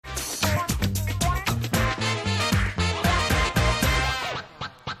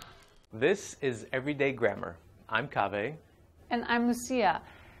This is Everyday Grammar. I'm Kaveh. And I'm Lucia.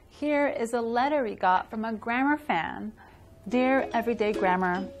 Here is a letter we got from a grammar fan. Dear Everyday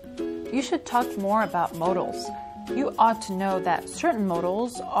Grammar, you should talk more about modals. You ought to know that certain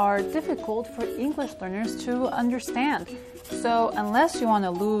modals are difficult for English learners to understand. So unless you want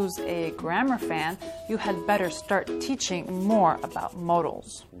to lose a grammar fan, you had better start teaching more about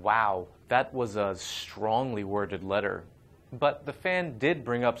modals. Wow, that was a strongly worded letter. But the fan did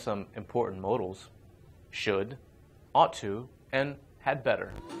bring up some important modals. Should, ought to, and had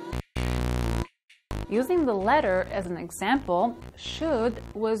better. Using the letter as an example, should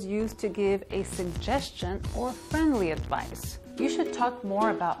was used to give a suggestion or friendly advice. You should talk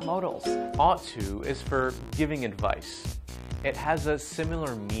more about modals. Ought to is for giving advice. It has a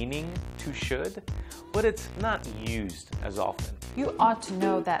similar meaning to should, but it's not used as often. You ought to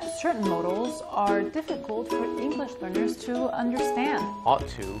know that certain modals are difficult for English learners to understand. Ought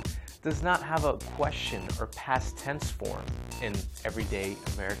to does not have a question or past tense form in everyday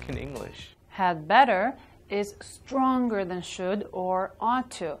American English. Had better is stronger than should or ought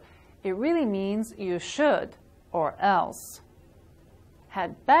to. It really means you should or else.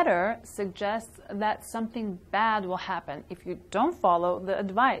 Had better suggests that something bad will happen if you don't follow the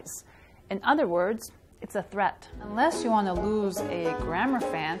advice. In other words, it's a threat. Unless you want to lose a grammar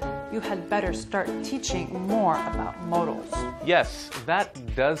fan, you had better start teaching more about modals. Yes,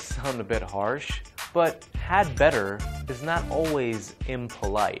 that does sound a bit harsh, but had better is not always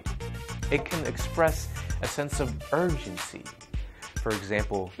impolite. It can express a sense of urgency. For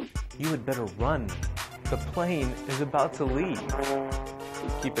example, you had better run. The plane is about to leave.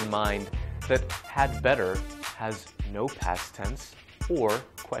 Keep in mind that had better has no past tense or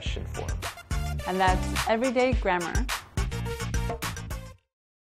question form. And that's Everyday Grammar.